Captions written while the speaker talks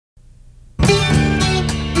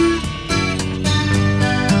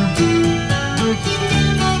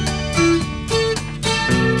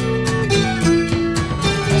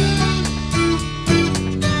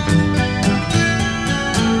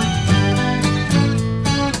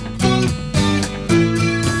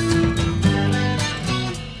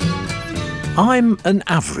I'm an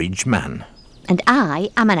average man. And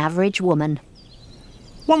I am an average woman.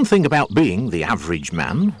 One thing about being the average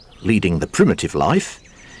man, leading the primitive life,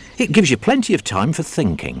 it gives you plenty of time for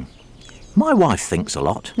thinking. My wife thinks a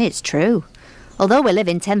lot. It's true. Although we're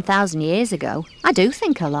living 10,000 years ago, I do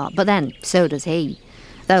think a lot, but then so does he.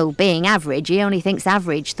 Though being average, he only thinks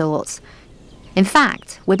average thoughts. In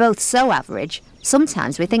fact, we're both so average,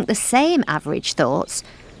 sometimes we think the same average thoughts,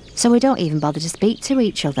 so we don't even bother to speak to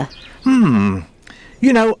each other.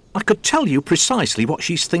 You know, I could tell you precisely what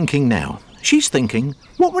she's thinking now. She's thinking,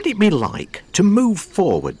 what would it be like to move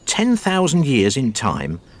forward 10,000 years in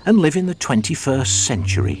time and live in the 21st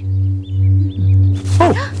century?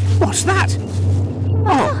 Oh, what's that?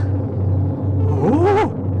 Oh.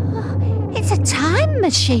 It's a time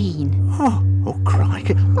machine. Oh,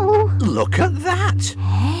 crikey. Oh. Look at that.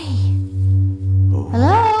 Hey.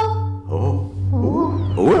 Hello?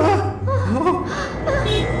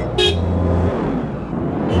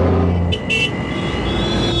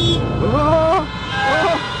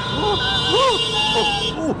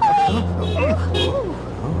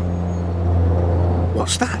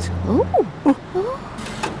 What's that?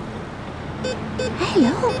 Hey,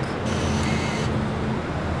 look.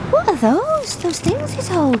 What are those? Those things he's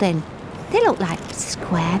holding? They look like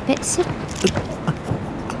square bits of...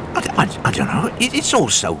 I don't know. It's all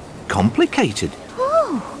so complicated.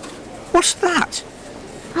 Oh. What's that?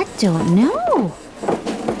 I don't know.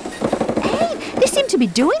 Hey, they seem to be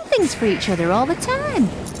doing things for each other all the time.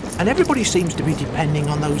 And everybody seems to be depending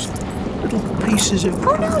on those little pieces of...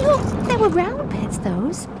 Oh, no, look. They were round bits,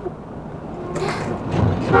 those.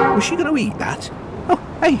 Was she going to eat that? Oh,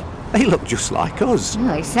 hey, they look just like us.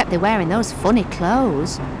 Oh, except they're wearing those funny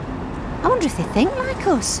clothes. I wonder if they think like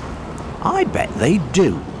us. I bet they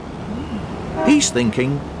do. He's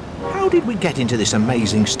thinking, how did we get into this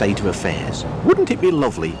amazing state of affairs? Wouldn't it be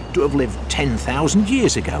lovely to have lived 10,000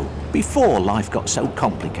 years ago, before life got so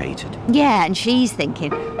complicated? Yeah, and she's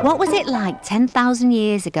thinking, what was it like 10,000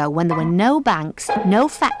 years ago when there were no banks, no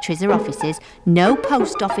factories or offices, no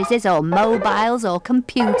post offices or mobiles or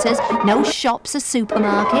computers, no shops or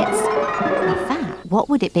supermarkets? In fact, what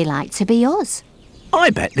would it be like to be us? I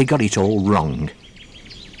bet they got it all wrong.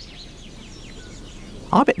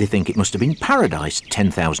 I bet they think it must have been paradise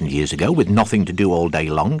 10,000 years ago with nothing to do all day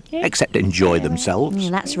long, except enjoy themselves. Yeah,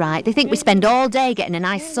 that's right. They think we spend all day getting a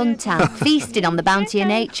nice suntan, feasting on the bounty of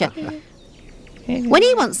nature. When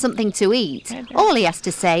he wants something to eat, all he has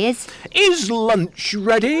to say is... Is lunch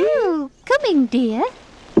ready? Oh, coming, dear.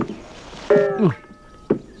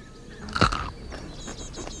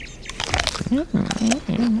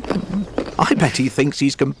 I bet he thinks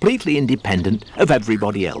he's completely independent of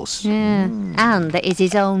everybody else. Yeah, and that he's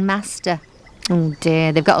his own master. Oh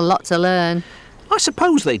dear, they've got a lot to learn. I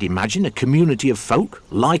suppose they'd imagine a community of folk,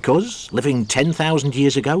 like us, living 10,000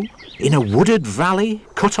 years ago, in a wooded valley,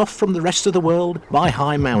 cut off from the rest of the world by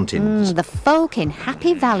high mountains. The folk in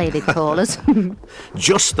Happy Valley, they call us.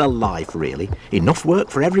 Just the life, really. Enough work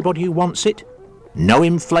for everybody who wants it. No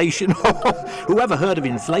inflation. Whoever heard of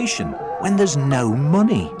inflation when there's no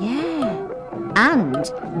money? Yeah. And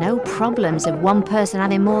no problems of one person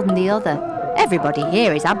having more than the other. Everybody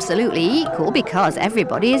here is absolutely equal because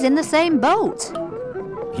everybody is in the same boat.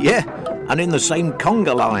 Yeah, and in the same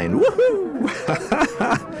conga line. Woohoo!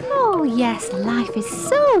 Oh, yes, life is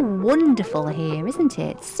so wonderful here, isn't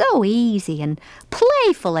it? So easy and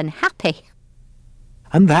playful and happy.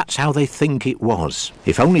 And that's how they think it was,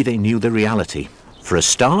 if only they knew the reality. For a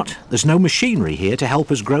start, there's no machinery here to help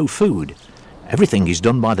us grow food. Everything is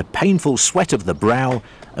done by the painful sweat of the brow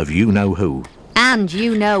of you-know-who. And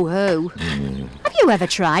you-know-who. Have you ever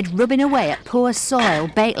tried rubbing away at poor soil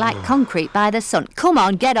baked like concrete by the sun? Come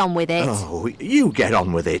on, get on with it. Oh, you get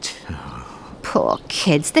on with it. Poor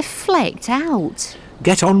kids, they're flaked out.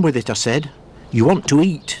 Get on with it, I said. You want to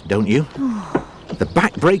eat, don't you? The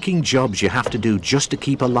back-breaking jobs you have to do just to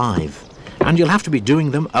keep alive. And you'll have to be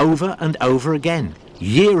doing them over and over again,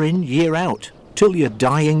 year in, year out, till your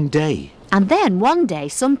dying day. And then one day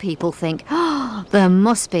some people think, oh, there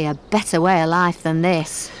must be a better way of life than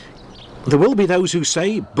this. There will be those who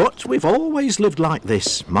say, but we've always lived like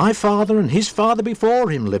this. My father and his father before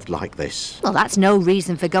him lived like this. Well, that's no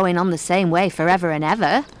reason for going on the same way forever and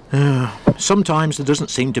ever. Sometimes there doesn't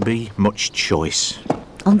seem to be much choice.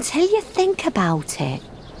 Until you think about it.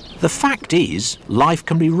 The fact is, life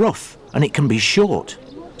can be rough and it can be short.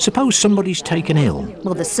 Suppose somebody's taken ill.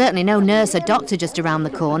 Well, there's certainly no nurse or doctor just around the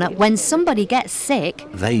corner. When somebody gets sick...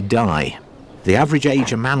 they die. The average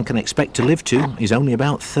age a man can expect to live to is only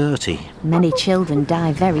about 30. Many children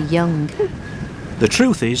die very young. The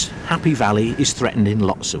truth is, Happy Valley is threatened in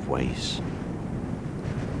lots of ways.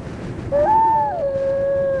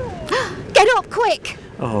 quick!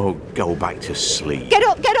 Oh, go back to sleep. Get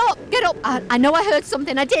up, get up, get up! I know I heard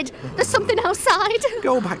something, I did. There's something outside.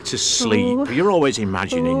 Go back to sleep. Oh. You're always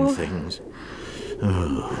imagining Oh. things.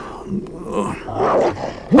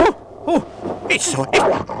 Oh, it's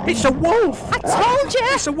a wolf! I told you!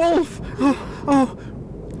 It's a wolf! Oh.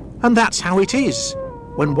 And that's how it is.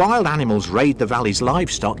 When wild animals raid the valley's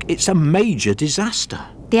livestock, it's a major disaster.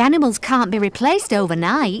 The animals can't be replaced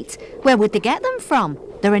overnight. Where would they get them from?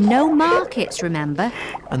 There are no markets, remember?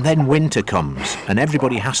 And then winter comes, and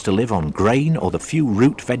everybody has to live on grain or the few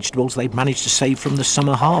root vegetables they've managed to save from the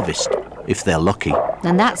summer harvest, if they're lucky.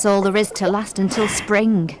 And that's all there is to last until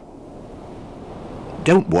spring.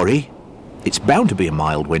 Don't worry. It's bound to be a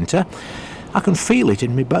mild winter. I can feel it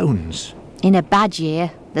in my bones. In a bad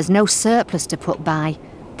year, there's no surplus to put by.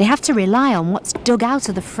 They have to rely on what's dug out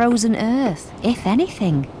of the frozen earth, if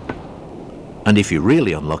anything. And if you're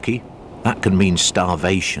really unlucky, that can mean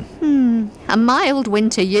starvation. A mild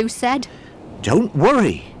winter, you said? Don't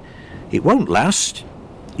worry. It won't last.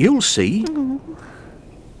 You'll see.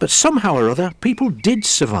 But somehow or other, people did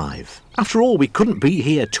survive. After all, we couldn't be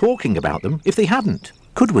here talking about them if they hadn't,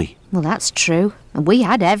 could we? Well, that's true. And we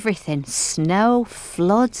had everything. Snow,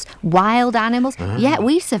 floods, wild animals. Yet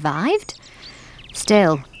we survived.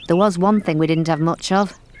 Still, there was one thing we didn't have much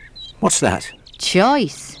of. What's that?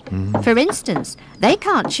 Choice. For instance, they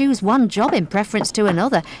can't choose one job in preference to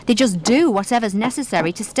another. They just do whatever's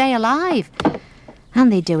necessary to stay alive.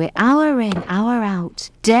 And they do it hour in, hour out,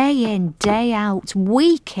 day in, day out,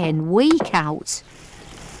 week in, week out.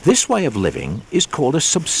 This way of living is called a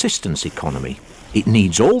subsistence economy. It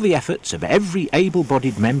needs all the efforts of every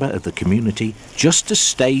able-bodied member of the community just to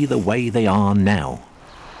stay the way they are now.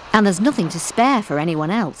 And there's nothing to spare for anyone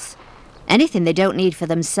else. Anything they don't need for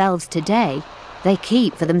themselves today, they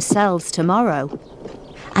keep for themselves tomorrow.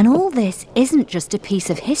 And all this isn't just a piece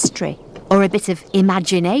of history or a bit of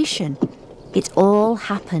imagination. It all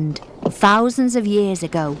happened thousands of years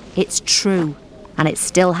ago. It's true. And it's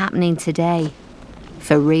still happening today.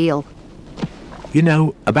 For real. You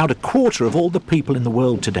know, about a quarter of all the people in the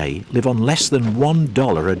world today live on less than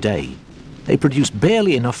 $1 a day. They produce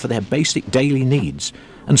barely enough for their basic daily needs,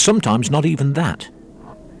 and sometimes not even that.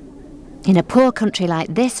 In a poor country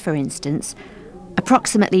like this, for instance,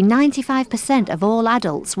 approximately 95% of all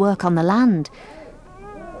adults work on the land.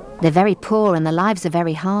 They're very poor and their lives are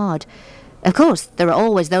very hard. Of course, there are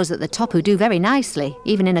always those at the top who do very nicely,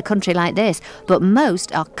 even in a country like this, but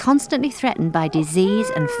most are constantly threatened by disease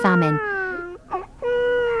and famine.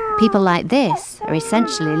 People like this are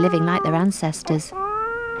essentially living like their ancestors.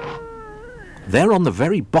 They're on the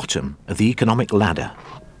very bottom of the economic ladder.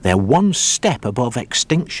 They're one step above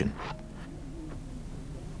extinction.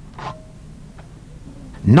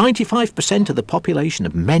 95% of the population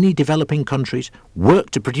of many developing countries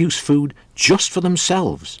work to produce food just for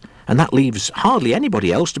themselves, and that leaves hardly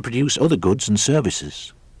anybody else to produce other goods and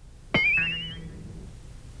services.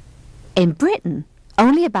 In Britain,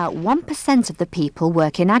 only about 1% of the people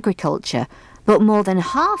work in agriculture, but more than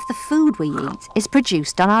half the food we eat is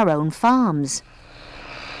produced on our own farms.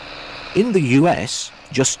 In the US,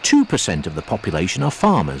 just 2% of the population are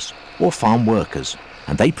farmers or farm workers,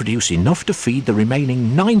 and they produce enough to feed the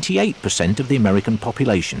remaining 98% of the American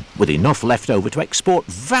population, with enough left over to export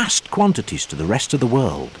vast quantities to the rest of the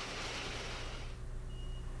world.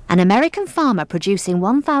 An American farmer producing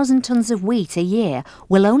 1,000 tonnes of wheat a year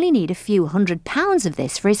will only need a few £100 of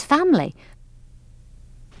this for his family.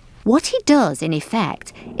 What he does, in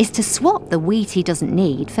effect, is to swap the wheat he doesn't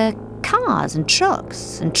need for cars and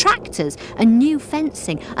trucks and tractors and new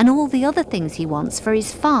fencing and all the other things he wants for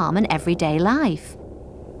his farm and everyday life.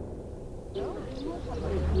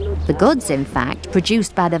 The goods, in fact,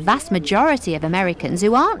 produced by the vast majority of Americans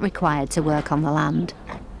who aren't required to work on the land.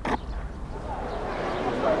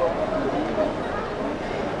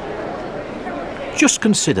 Just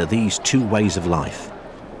consider these two ways of life,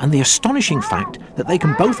 and the astonishing fact that they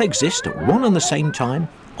can both exist at one and the same time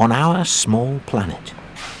on our small planet.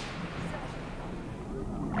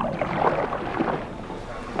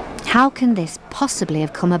 How can this possibly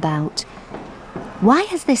have come about? Why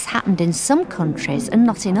has this happened in some countries and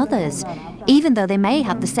not in others, even though they may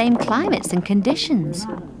have the same climates and conditions?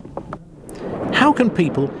 How can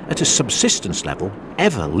people at a subsistence level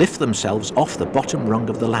ever lift themselves off the bottom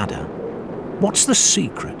rung of the ladder? What's the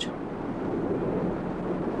secret?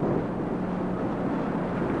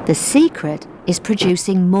 The secret is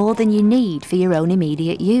producing more than you need for your own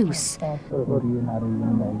immediate use.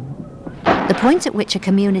 The point at which a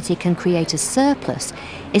community can create a surplus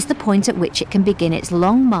is the point at which it can begin its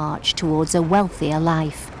long march towards a wealthier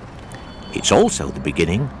life. It's also the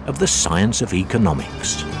beginning of the science of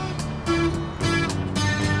economics.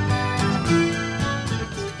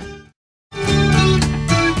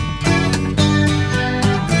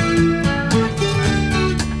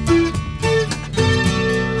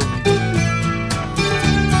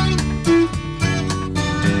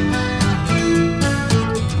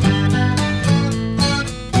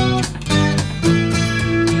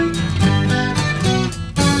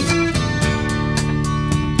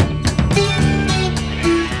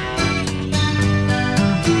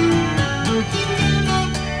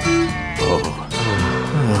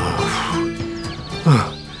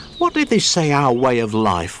 they say our way of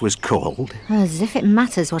life was called? As if it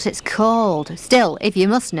matters what it's called. Still, if you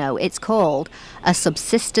must know, it's called a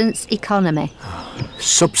subsistence economy.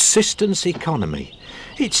 Subsistence economy.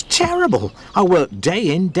 It's terrible. I work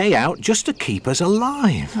day in, day out just to keep us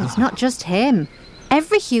alive. It's not just him.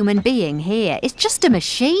 Every human being here is just a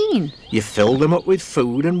machine. You fill them up with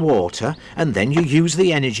food and water, and then you use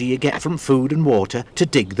the energy you get from food and water to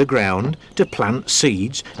dig the ground, to plant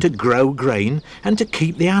seeds, to grow grain, and to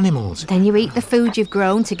keep the animals. Then you eat the food you've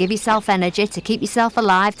grown to give yourself energy, to keep yourself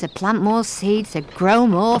alive, to plant more seeds, to grow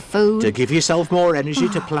more food. To give yourself more energy,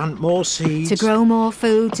 to plant more seeds. To grow more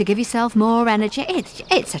food, to give yourself more energy.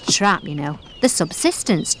 It's a trap, you know. The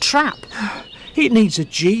subsistence trap. It needs a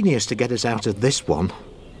genius to get us out of this one.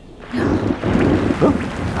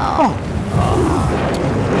 Oh,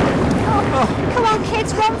 come on,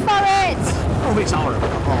 kids, run for it! Oh, it's horrible.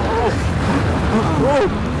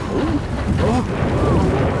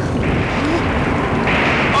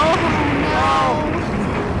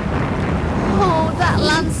 Oh, that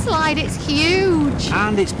landslide, it's huge.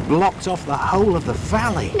 And it's blocked off the whole of the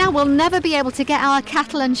valley. Now we'll never be able to get our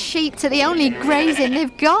cattle and sheep to the only grazing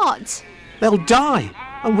they've got. They'll die,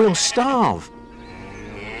 and we'll starve.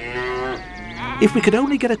 If we could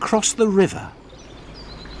only get across the river.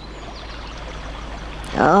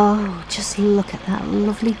 Oh, just look at that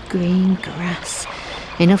lovely green grass.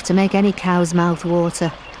 Enough to make any cow's mouth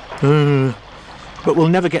water. But we'll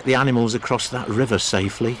never get the animals across that river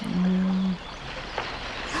safely.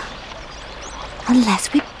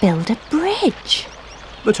 Unless we build a bridge.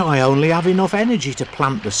 But I only have enough energy to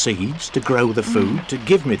plant the seeds, to grow the food, to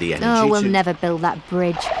give me the energy Oh, we'll never build that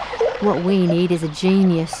bridge. What we need is a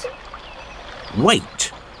genius.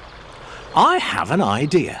 Wait. I have an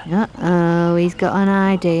idea. Uh-oh, he's got an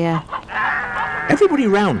idea. Everybody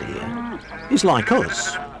round here is like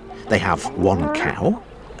us. They have 1 cow,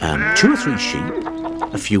 2 or 3 sheep,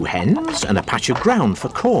 a few hens and a patch of ground for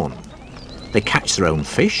corn. They catch their own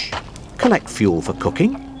fish, collect fuel for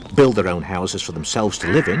cooking, build their own houses for themselves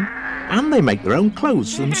to live in, and they make their own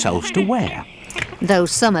clothes for themselves to wear. Though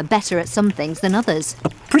some are better at some things than others.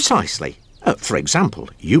 Precisely. For example,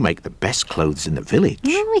 you make the best clothes in the village.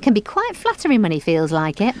 Oh, it can be quite flattering when he feels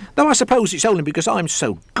like it. Though I suppose it's only because I'm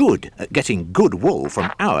so good at getting good wool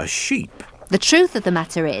from our sheep. The truth of the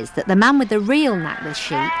matter is that the man with the real knack with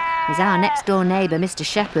sheep is our next-door neighbour, Mr.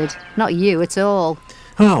 Shepherd, not you at all.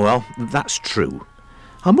 Oh, well, that's true.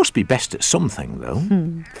 I must be best at something, though.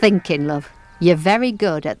 Thinking, love. You're very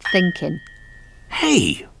good at thinking.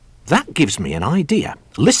 Hey, that gives me an idea.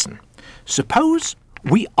 Listen, suppose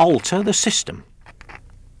we alter the system.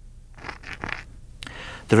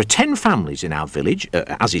 There are 10 families in our village,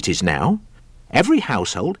 as it is now. Every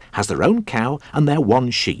household has their own cow and their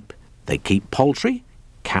 1 sheep. They keep poultry,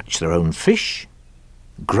 catch their own fish,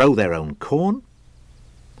 grow their own corn,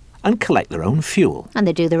 and collect their own fuel. And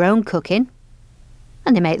they do their own cooking.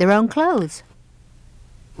 And they make their own clothes.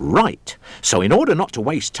 Right. So in order not to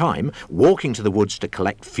waste time walking to the woods to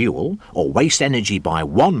collect fuel, or waste energy by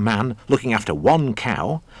 1 man looking after 1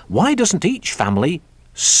 cow, why doesn't each family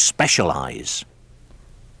specialise?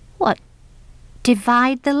 What?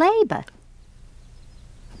 Divide the labour?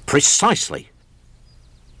 Precisely.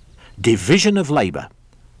 Division of labour.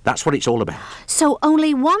 That's what it's all about. So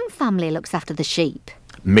only 1 family looks after the sheep?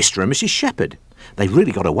 Mr. and Mrs. Shepherd. They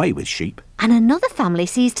really got away with sheep. And another family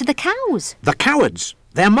sees to the cows? The cowards.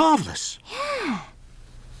 They're marvellous. Yeah.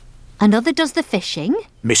 Another does the fishing?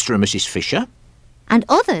 Mr. and Mrs. Fisher. And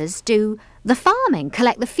others do the farming,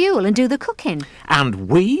 collect the fuel and do the cooking. And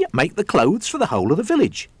we make the clothes for the whole of the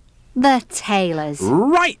village. The tailors.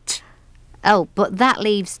 Right. Oh, but that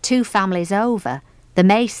leaves 2 families over. The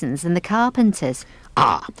masons and the carpenters.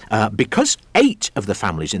 Because 8 of the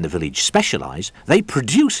families in the village specialise, they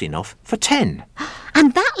produce enough for 10.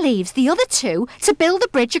 And that leaves the other 2 to build a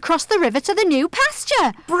bridge across the river to the new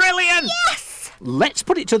pasture. Brilliant! Yes! Let's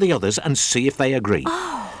put it to the others and see if they agree.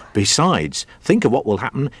 Besides, think of what will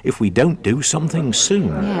happen if we don't do something soon.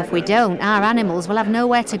 Yeah, if we don't, our animals will have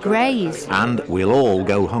nowhere to graze. And we'll all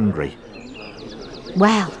go hungry.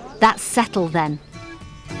 Well, that's settled then.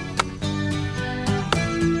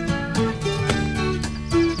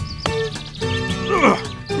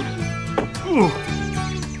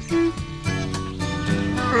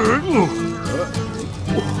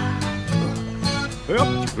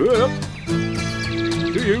 Yep.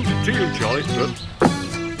 To you, Charlie.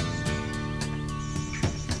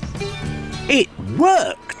 It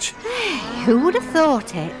worked! Who would have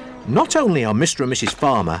thought it? Not only are Mr. and Mrs.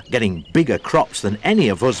 Farmer getting bigger crops than any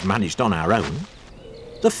of us managed on our own,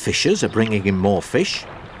 the fishers are bringing in more fish,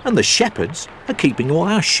 and the shepherds are keeping all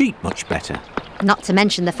our sheep much better. Not to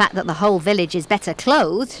mention the fact that the whole village is better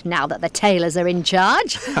clothed now that the tailors are in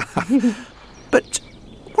charge. But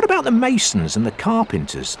what about the masons and the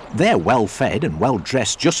carpenters? They're well fed and well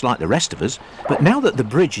dressed just like the rest of us, but now that the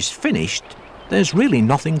bridge is finished, there's really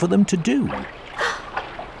nothing for them to do.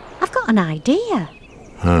 I've got an idea.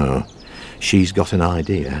 Oh, she's got an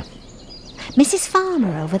idea. Mrs.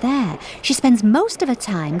 Farmer over there, she spends most of her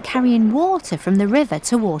time carrying water from the river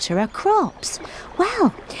to water her crops.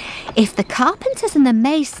 Well, if the carpenters and the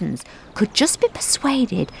masons could just be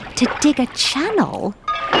persuaded to dig a channel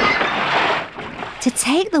to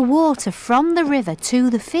take the water from the river to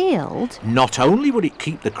the field... Not only would it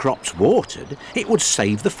keep the crops watered, it would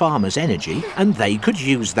save the farmers energy, and they could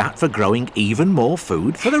use that for growing even more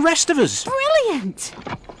food for the rest of us. Brilliant!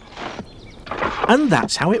 And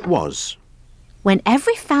that's how it was. When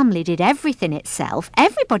every family did everything itself,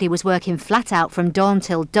 everybody was working flat out from dawn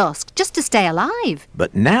till dusk just to stay alive.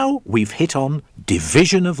 But now we've hit on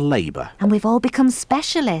division of labour. And we've all become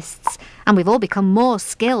specialists. And we've all become more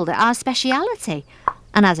skilled at our speciality.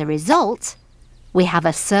 And as a result, we have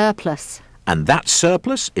a surplus. And that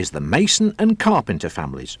surplus is the mason and carpenter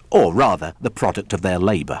families, or rather, the product of their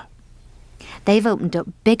labour. They've opened up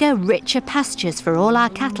bigger, richer pastures for all our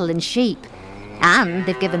cattle and sheep. And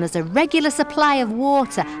they've given us a regular supply of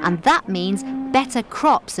water, and that means better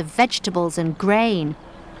crops of vegetables and grain.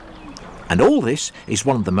 And all this is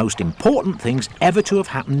one of the most important things ever to have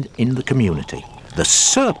happened in the community. The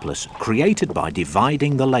surplus created by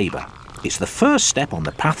dividing the labour. It's the first step on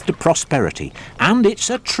the path to prosperity, and it's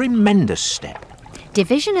a tremendous step.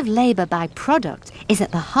 Division of labour by product is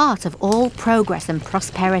at the heart of all progress and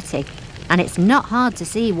prosperity, and it's not hard to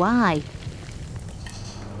see why.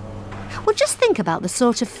 Well, just think about the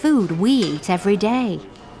sort of food we eat every day.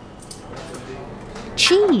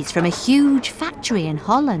 Cheese from a huge factory in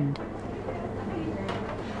Holland.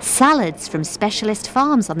 Salads from specialist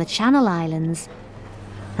farms on the Channel Islands.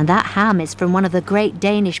 And that ham is from one of the great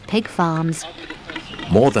Danish pig farms.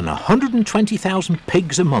 More than 120,000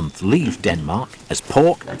 pigs a month leave Denmark as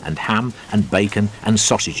pork and ham and bacon and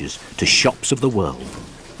sausages to shops of the world.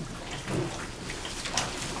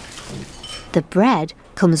 The bread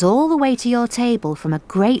comes all the way to your table from a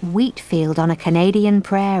great wheat field on a Canadian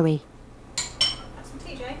prairie.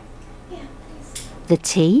 The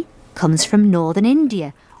tea comes from northern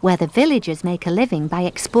India, where the villagers make a living by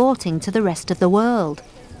exporting to the rest of the world.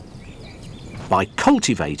 By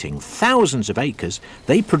cultivating thousands of acres,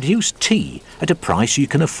 they produce tea at a price you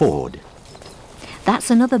can afford.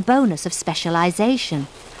 That's another bonus of specialisation,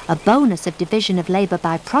 a bonus of division of labour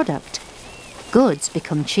by product. Goods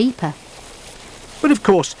become cheaper. But of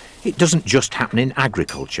course, it doesn't just happen in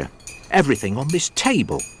agriculture. Everything on this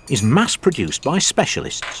table is mass-produced by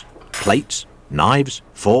specialists. Plates, knives,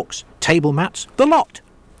 forks, table mats, the lot.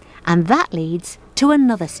 And that leads to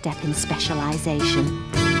another step in specialisation.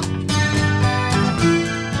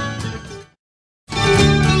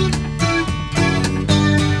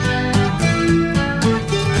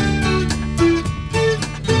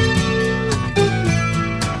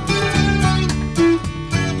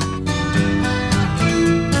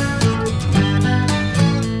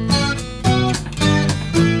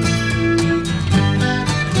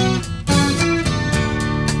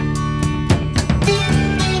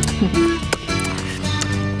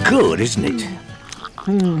 Good, isn't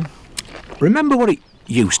it? Remember what it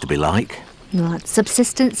used to be like? What,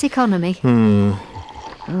 subsistence economy? Oh,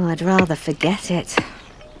 I'd rather forget it.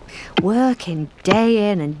 Working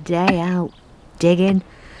day in and day out, digging,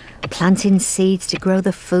 planting seeds to grow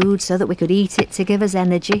the food so that we could eat it to give us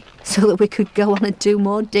energy, so that we could go on and do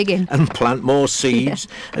more digging. And plant more seeds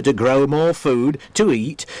to grow more food, to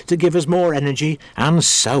eat, to give us more energy, and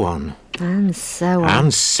so on. And so on.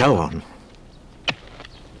 And so on.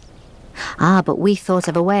 Ah, but we thought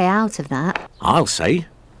of a way out of that. I'll say,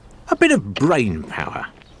 a bit of brain power.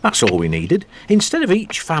 That's all we needed. Instead of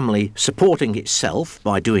each family supporting itself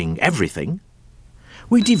by doing everything,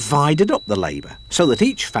 we divided up the labour so that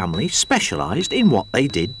each family specialised in what they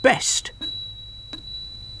did best.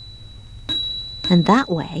 And that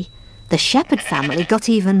way, the shepherd family got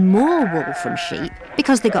even more wool from sheep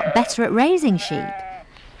because they got better at raising sheep.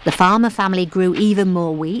 The farmer family grew even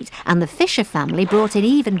more wheat, and the fisher family brought in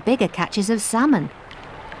even bigger catches of salmon.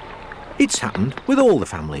 It's happened with all the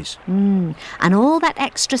families. And all that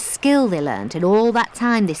extra skill they learnt and all that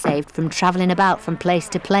time they saved from travelling about from place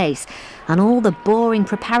to place, and all the boring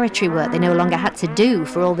preparatory work they no longer had to do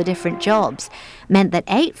for all the different jobs, meant that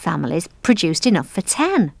 8 families produced enough for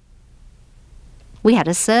 10. We had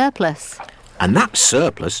a surplus. And that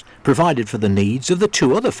surplus provided for the needs of the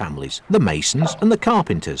 2 other families, the masons and the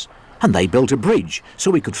carpenters, And they built a bridge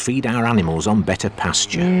so we could feed our animals on better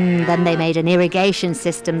pasture. Then they made an irrigation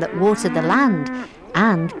system that watered the land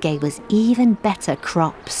and gave us even better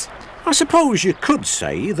crops. I suppose you could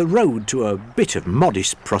say the road to a bit of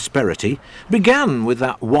modest prosperity began with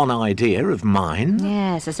that one idea of mine.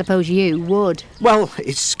 Yes, I suppose you would. Well,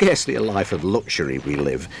 it's scarcely a life of luxury we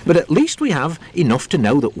live, but at least we have enough to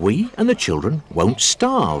know that we and the children won't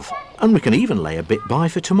starve. And we can even lay a bit by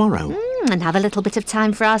for tomorrow. And have a little bit of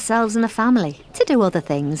time for ourselves and the family to do other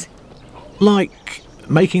things. Like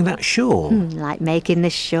making that shawl. Like making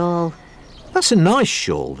this shawl. That's a nice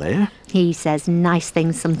shawl there. He says nice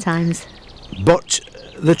things sometimes. But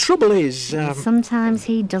the trouble is... Sometimes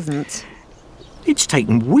he doesn't. It's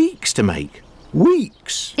taken weeks to make.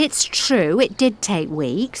 Weeks. It's true, it did take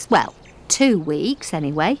weeks. Well, 2 weeks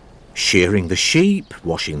anyway. Shearing the sheep,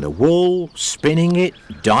 washing the wool, spinning it,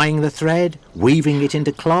 dyeing the thread, weaving it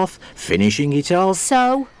into cloth, finishing it off.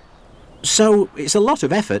 So it's a lot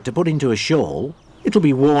of effort to put into a shawl. It'll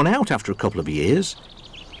be worn out after a couple of years.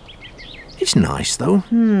 It's nice, though.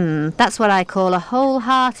 That's what I call a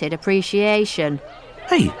wholehearted appreciation.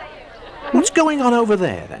 Hey, what's going on over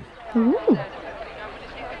there, then? Ooh.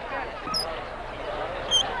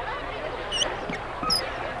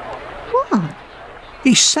 What?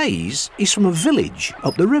 He says he's from a village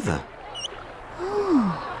up the river.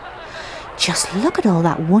 Just look at all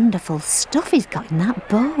that wonderful stuff he's got in that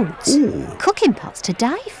boat. Ooh. Cooking pots to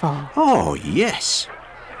die for. Oh, yes.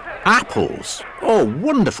 Apples. Oh,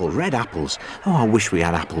 wonderful red apples. Oh, I wish we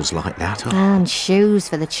had apples like that. Oh. And shoes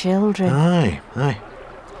for the children. Aye, aye.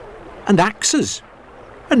 And axes.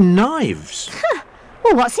 And knives.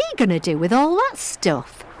 Well, what's he going to do with all that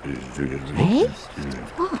stuff? Eh?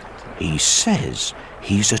 What? He says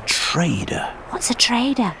he's a trader. What's a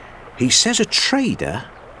trader? He says a trader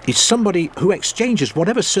is somebody who exchanges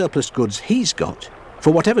whatever surplus goods he's got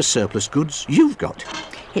for whatever surplus goods you've got.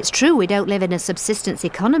 It's true we don't live in a subsistence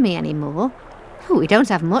economy anymore. We don't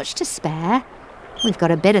have much to spare. We've got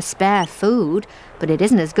a bit of spare food, but it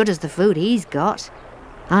isn't as good as the food he's got.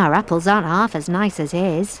 Our apples aren't half as nice as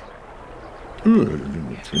his. Hey,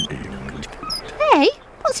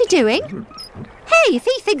 what's he doing? Hey, if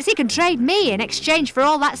he thinks he can trade me in exchange for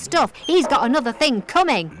all that stuff, he's got another thing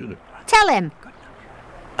coming. Tell him.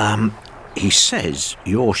 He says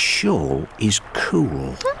your shawl is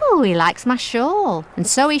cool. Oh, he likes my shawl, and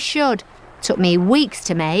so he should. Took me weeks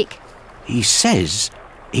to make. He says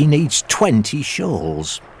he needs 20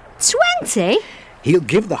 shawls. 20? He'll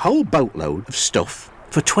give the whole boatload of stuff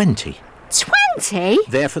for 20. 20?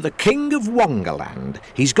 They're for the king of Wongaland.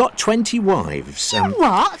 He's got 20 wives.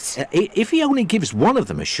 What? If he only gives one of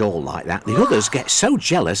them a shawl like that, the others get so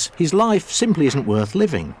jealous his life simply isn't worth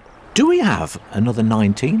living. Do we have another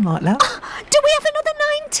 19 like that? Do we have another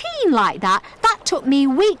 19 like that? That took me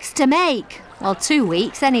weeks to make. Well, 2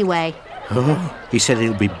 weeks anyway. Oh, he said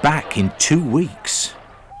he'll be back in 2 weeks.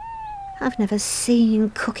 I've never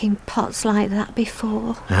seen cooking pots like that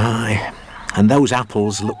before. Aye, and those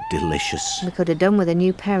apples look delicious. We could have done with a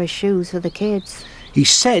new pair of shoes for the kids. He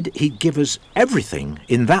said he'd give us everything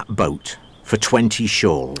in that boat for 20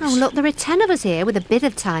 shawls. Oh, look, there are 10 of us here with a bit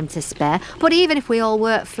of time to spare. But even if we all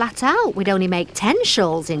worked flat out, we'd only make 10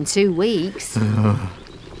 shawls in 2 weeks.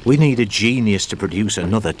 We need a genius to produce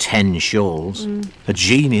another 10 shawls. A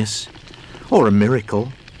genius. Or a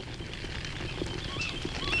miracle.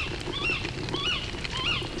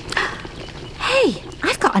 Hey,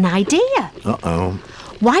 I've got an idea. Uh-oh.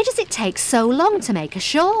 Why does it take so long to make a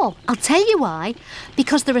shawl? I'll tell you why.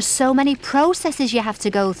 Because there are so many processes you have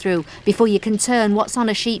to go through before you can turn what's on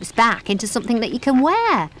a sheep's back into something that you can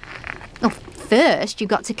wear. Well, first,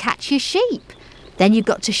 you've got to catch your sheep. Then you've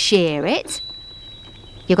got to shear it.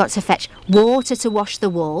 You've got to fetch water to wash the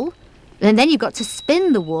wool. And then you've got to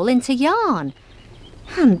spin the wool into yarn.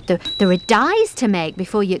 And there are dyes to make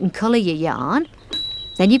before you can colour your yarn.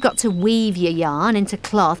 Then you've got to weave your yarn into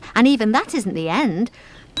cloth, and even that isn't the end.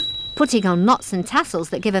 Putting on knots and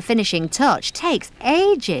tassels that give a finishing touch takes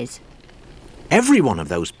ages. Every one of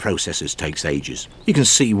those processes takes ages. You can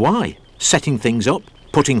see why. Setting things up,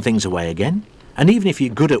 putting things away again. And even if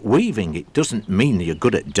you're good at weaving, it doesn't mean that you're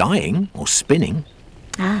good at dyeing or spinning.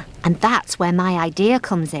 And that's where my idea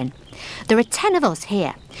comes in. There are 10 of us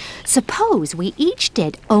here. Suppose we each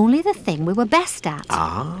did only the thing we were best at.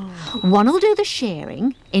 One will do the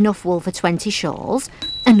shearing, enough wool for 20 shawls.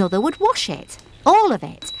 Another would wash it, all of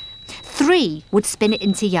it. 3 would spin it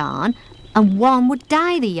into yarn, and 1 would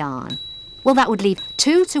dye the yarn. Well, that would leave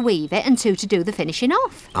 2 to weave it and 2 to do the finishing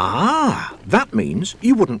off. That means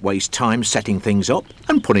you wouldn't waste time setting things up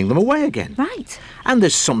and putting them away again. Right. And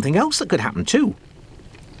there's something else that could happen too.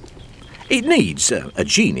 It needs a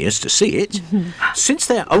genius to see it. Since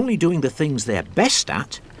they're only doing the things they're best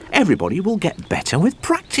at, everybody will get better with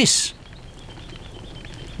practice.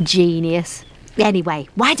 Genius. Anyway,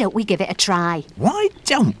 why don't we give it a try? Why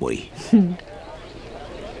don't we?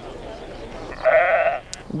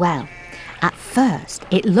 Well, at first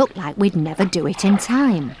it looked like we'd never do it in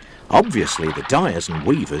time. Obviously, the dyers and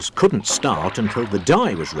weavers couldn't start until the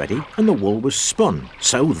dye was ready and the wool was spun,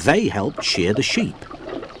 so they helped shear the sheep.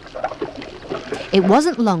 It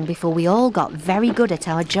wasn't long before we all got very good at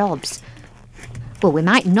our jobs. Well, we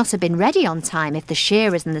might not have been ready on time if the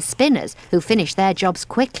shearers and the spinners, who finished their jobs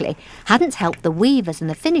quickly, hadn't helped the weavers and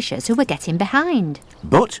the finishers who were getting behind.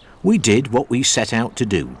 But we did what we set out to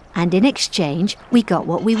do. And in exchange, we got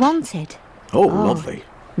what we wanted. Oh, lovely.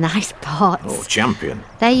 Nice pots. Oh, champion.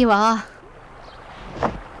 There you are.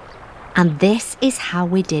 And this is how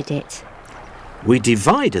we did it. We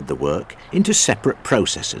divided the work into separate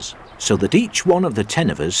processes so that each one of the 10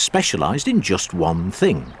 of us specialised in just one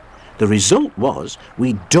thing. The result was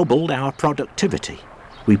we doubled our productivity.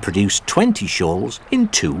 We produced 20 shawls in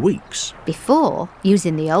 2 weeks. Before,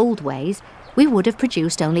 using the old ways, we would have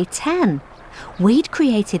produced only 10. We'd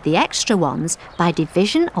created the extra ones by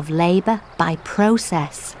division of labour by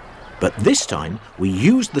process. But this time we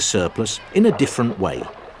used the surplus in a different way.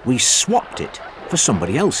 We swapped it for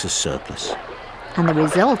somebody else's surplus. And the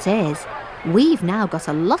result is, we've now got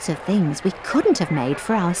a lot of things we couldn't have made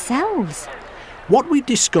for ourselves. What we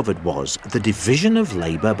discovered was the division of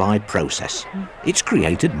labour by process. It's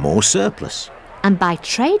created more surplus. And by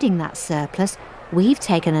trading that surplus, we've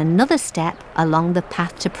taken another step along the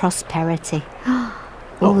path to prosperity.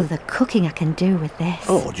 Oh, the cooking I can do with this.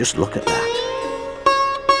 Oh, just look at that.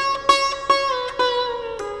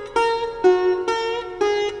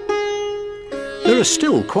 There are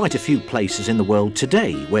still quite a few places in the world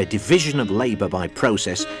today where division of labour by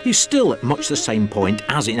process is still at much the same point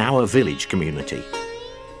as in our village community.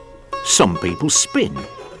 Some people spin,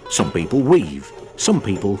 some people weave, some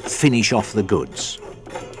people finish off the goods.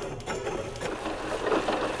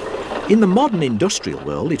 In the modern industrial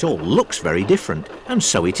world, it all looks very different, and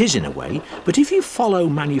so it is in a way, but if you follow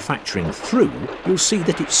manufacturing through, you'll see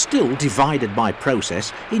that it's still divided by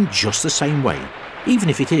process in just the same way, even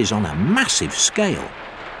if it is on a massive scale.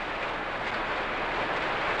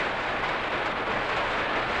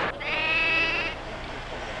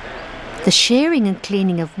 The shearing and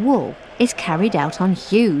cleaning of wool is carried out on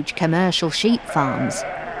huge commercial sheep farms.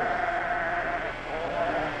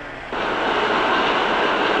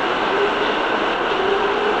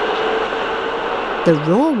 The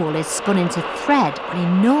raw wool is spun into thread on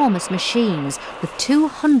enormous machines with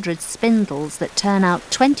 200 spindles that turn out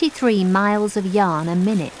 23 miles of yarn a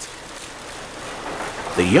minute.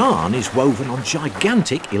 The yarn is woven on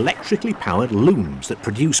gigantic electrically powered looms that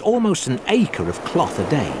produce almost an acre of cloth a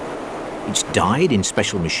day. It's dyed in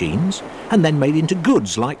special machines and then made into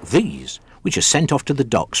goods like these, which are sent off to the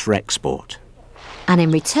docks for export. And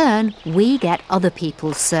in return, we get other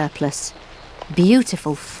people's surplus.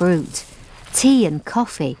 Beautiful fruit, tea and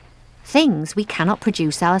coffee, things we cannot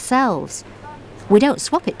produce ourselves. We don't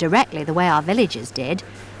swap it directly the way our villagers did.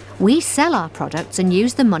 We sell our products and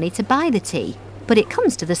use the money to buy the tea, but it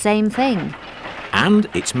comes to the same thing. And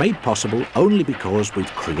it's made possible only because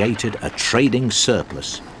we've created a trading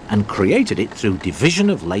surplus and created it through division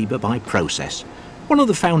of labour by process, one of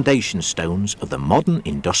the foundation stones of the modern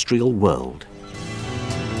industrial world.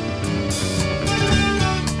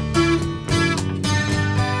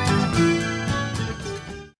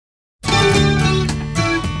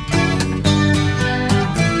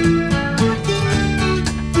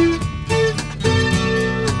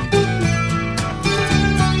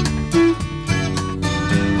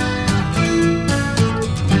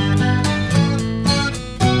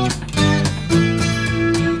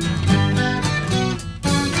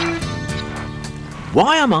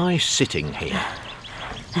 Why am I sitting here?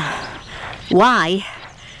 Why?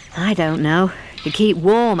 I don't know. To keep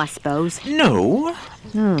warm, I suppose. No.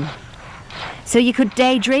 So you could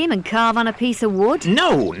daydream and carve on a piece of wood?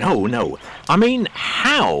 No. I mean,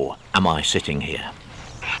 how am I sitting here?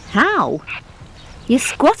 How? You're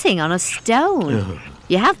squatting on a stone.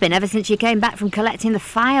 You have been ever since you came back from collecting the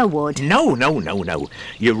firewood. No.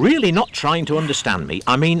 You're really not trying to understand me.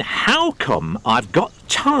 I mean, how come I've got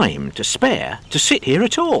time to spare to sit here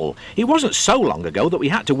at all? It wasn't so long ago that we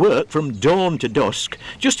had to work from dawn to dusk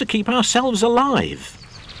just to keep ourselves alive.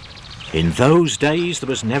 In those days, there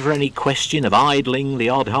was never any question of idling the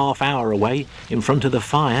odd half hour away in front of the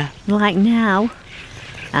fire. Like now?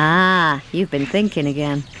 Ah, you've been thinking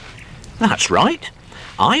again. That's right.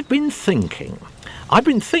 I've been thinking. I've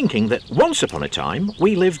been thinking that once upon a time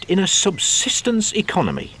we lived in a subsistence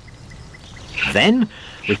economy. Then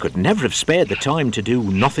we could never have spared the time to do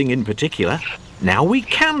nothing in particular. Now we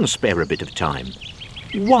can spare a bit of time.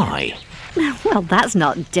 Why? Well, that's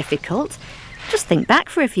not difficult. Just think back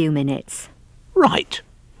for a few minutes. Right.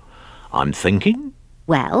 I'm thinking.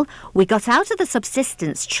 Well, we got out of the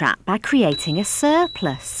subsistence trap by creating a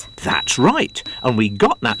surplus. That's right. And we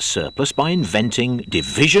got that surplus by inventing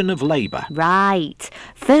division of labour. Right.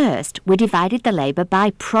 First, we divided the labour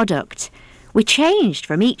by product. We changed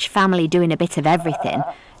from each family doing a bit of everything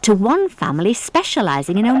to one family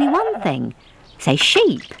specialising in only one thing. Say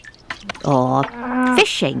sheep, or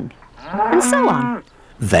fishing, and so on.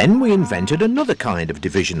 Then we invented another kind of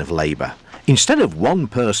division of labour. Instead of one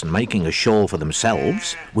person making a shawl for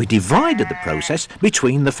themselves, we divided the process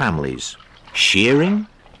between the families. Shearing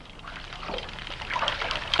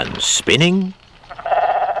and spinning,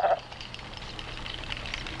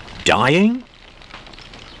 dyeing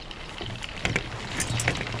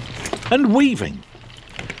and weaving.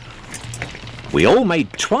 We all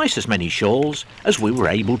made twice as many shawls as we were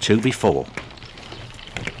able to before.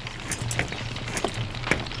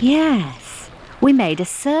 Yes, we made a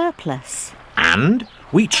surplus. And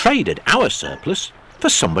we traded our surplus for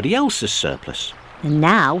somebody else's surplus. And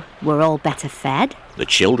now we're all better fed. The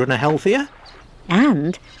children are healthier.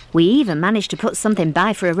 And we even managed to put something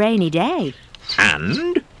by for a rainy day.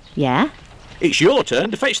 And Yeah? it's your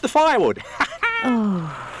turn to fetch the firewood.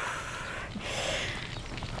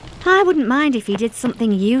 I wouldn't mind if he did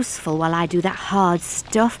something useful while I do that hard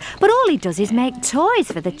stuff, but all he does is make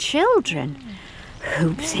toys for the children.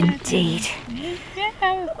 Hoops indeed.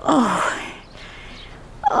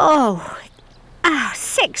 Oh,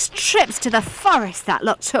 6 trips to the forest that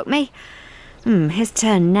lot took me. His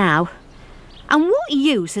turn now. And what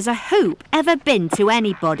use has a hoop ever been to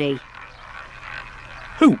anybody?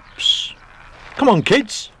 Hoops. Come on,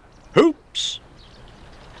 kids. Hoops.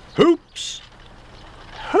 Hoops.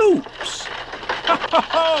 Hoops. Ho, ho,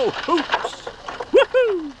 ho. Hoops.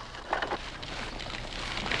 Woohoo.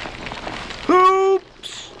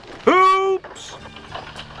 Hoops. Hoops.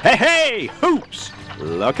 Hey, hey, hoops.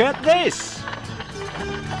 Look at this.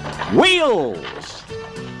 Wheels.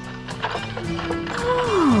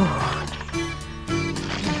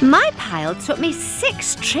 My pile took me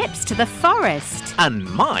 6 trips to the forest. And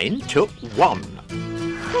mine took 1.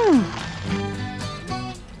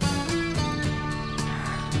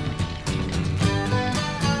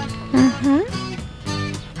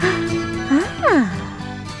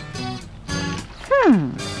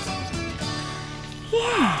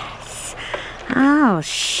 Yes, I'll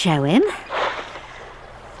show him.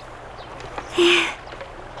 Yes!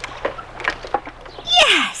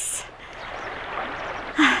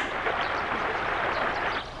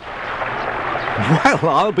 Well,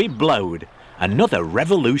 I'll be blowed. Another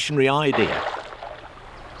revolutionary idea.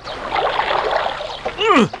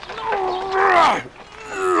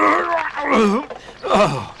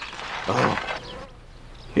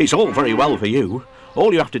 It's all very well for you.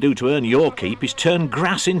 All you have to do to earn your keep is turn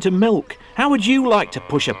grass into milk. How would you like to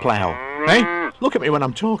push a plough? Hey, look at me when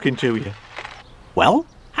I'm talking to you. Well,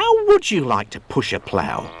 how would you like to push a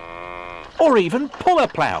plough? Or even pull a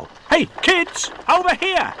plough? Hey, kids, over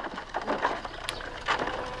here!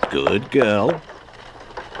 Good girl.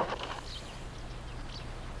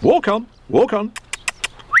 Walk on, walk on.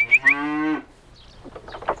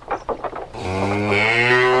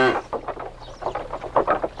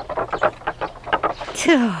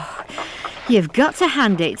 Oh, you've got to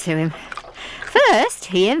hand it to him. First,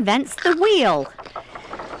 he invents the wheel.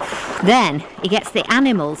 Then, he gets the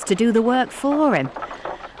animals to do the work for him.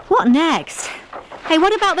 What next? Hey,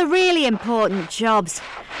 what about the really important jobs?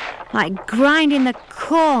 Like grinding the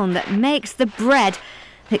corn that makes the bread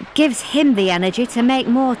that gives him the energy to make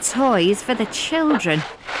more toys for the children.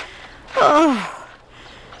 Oh,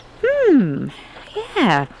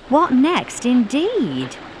 yeah, what next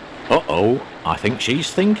indeed? Uh-oh, I think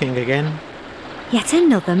she's thinking again. Yet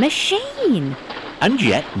another machine. And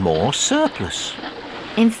yet more surplus.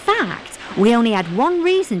 In fact, we only had one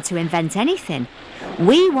reason to invent anything.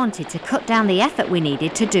 We wanted to cut down the effort we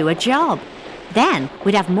needed to do a job. Then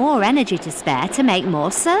we'd have more energy to spare to make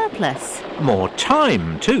more surplus. More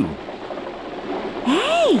time, too.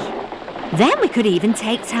 Hey, then we could even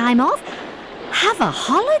take time off. Have a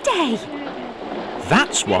holiday.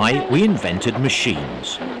 That's why we invented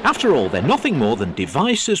machines. After all, they're nothing more than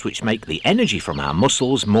devices which make the energy from our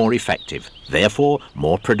muscles more effective, therefore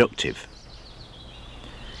more productive.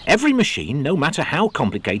 Every machine, no matter how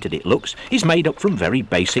complicated it looks, is made up from very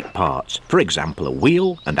basic parts. For example, a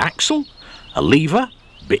wheel and axle, a lever,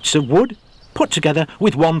 bits of wood, put together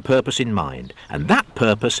with one purpose in mind, and that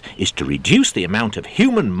purpose is to reduce the amount of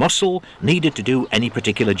human muscle needed to do any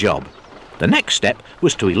particular job. The next step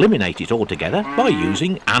was to eliminate it altogether by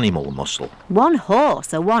using animal muscle. One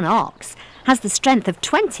horse or one ox has the strength of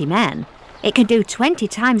 20 men. It can do 20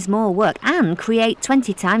 times more work and create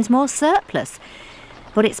 20 times more surplus.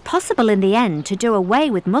 But it's possible in the end to do away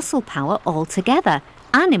with muscle power altogether,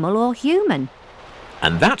 animal or human.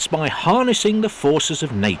 And that's by harnessing the forces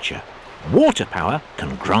of nature. Water power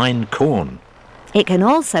can grind corn. It can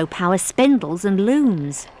also power spindles and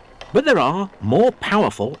looms. But there are more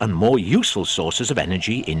powerful and more useful sources of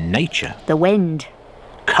energy in nature. The wind.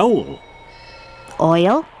 Coal.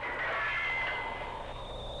 Oil.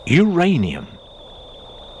 Uranium.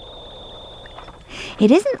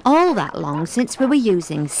 It isn't all that long since we were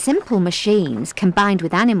using simple machines combined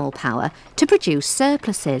with animal power to produce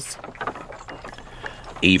surpluses.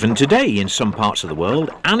 Even today, in some parts of the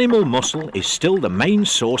world, animal muscle is still the main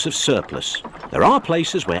source of surplus. There are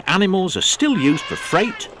places where animals are still used for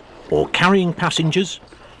freight or carrying passengers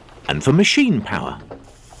and for machine power.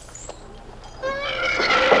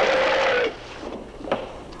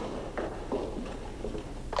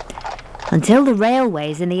 Until the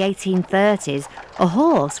railways in the 1830s, a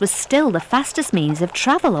horse was still the fastest means of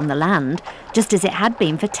travel on the land, just as it had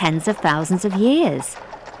been for tens of thousands of years.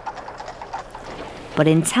 But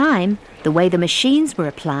in time, the way the machines were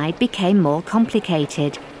applied became more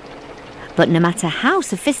complicated. But no matter how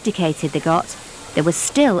sophisticated they got, there was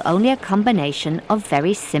still only a combination of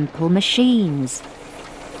very simple machines.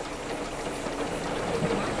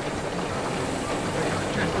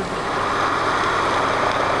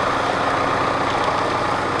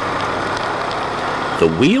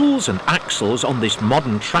 The wheels and axles on this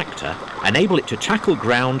modern tractor enable it to tackle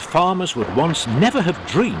ground farmers would once never have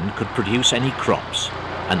dreamed could produce any crops.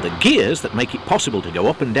 And the gears that make it possible to go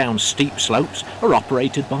up and down steep slopes are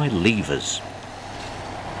operated by levers.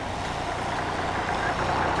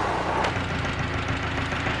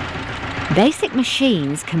 Basic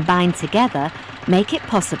machines combined together make it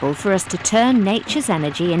possible for us to turn nature's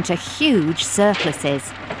energy into huge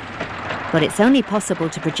surpluses. But it's only possible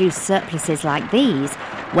to produce surpluses like these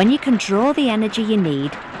when you can draw the energy you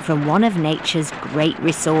need from one of nature's great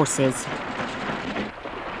resources.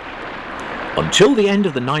 Until the end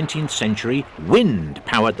of the 19th century, wind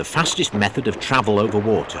powered the fastest method of travel over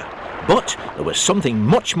water. But there was something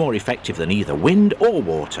much more effective than either wind or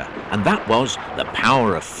water, and that was the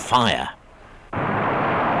power of fire.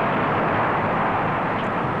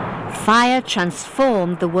 Fire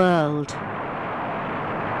transformed the world.